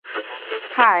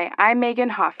Hi, I'm Megan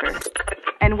Hoffer,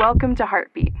 and welcome to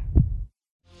Heartbeat.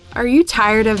 Are you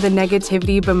tired of the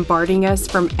negativity bombarding us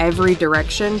from every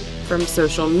direction, from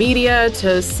social media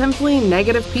to simply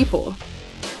negative people?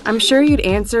 I'm sure you'd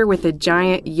answer with a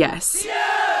giant yes.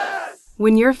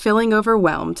 When you're feeling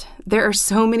overwhelmed, there are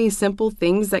so many simple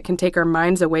things that can take our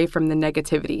minds away from the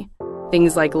negativity.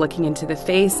 Things like looking into the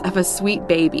face of a sweet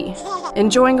baby,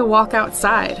 enjoying a walk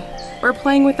outside, or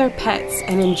playing with our pets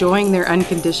and enjoying their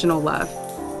unconditional love.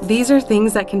 These are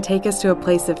things that can take us to a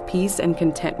place of peace and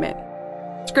contentment.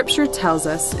 Scripture tells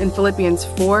us in Philippians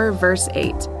 4, verse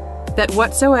 8, that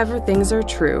whatsoever things are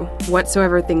true,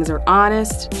 whatsoever things are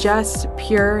honest, just,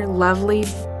 pure, lovely,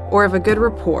 or of a good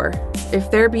rapport,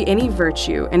 if there be any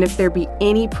virtue and if there be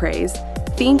any praise,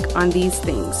 think on these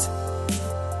things.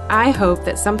 I hope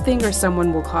that something or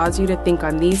someone will cause you to think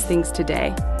on these things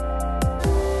today.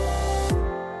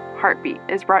 Heartbeat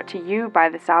is brought to you by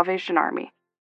the Salvation Army.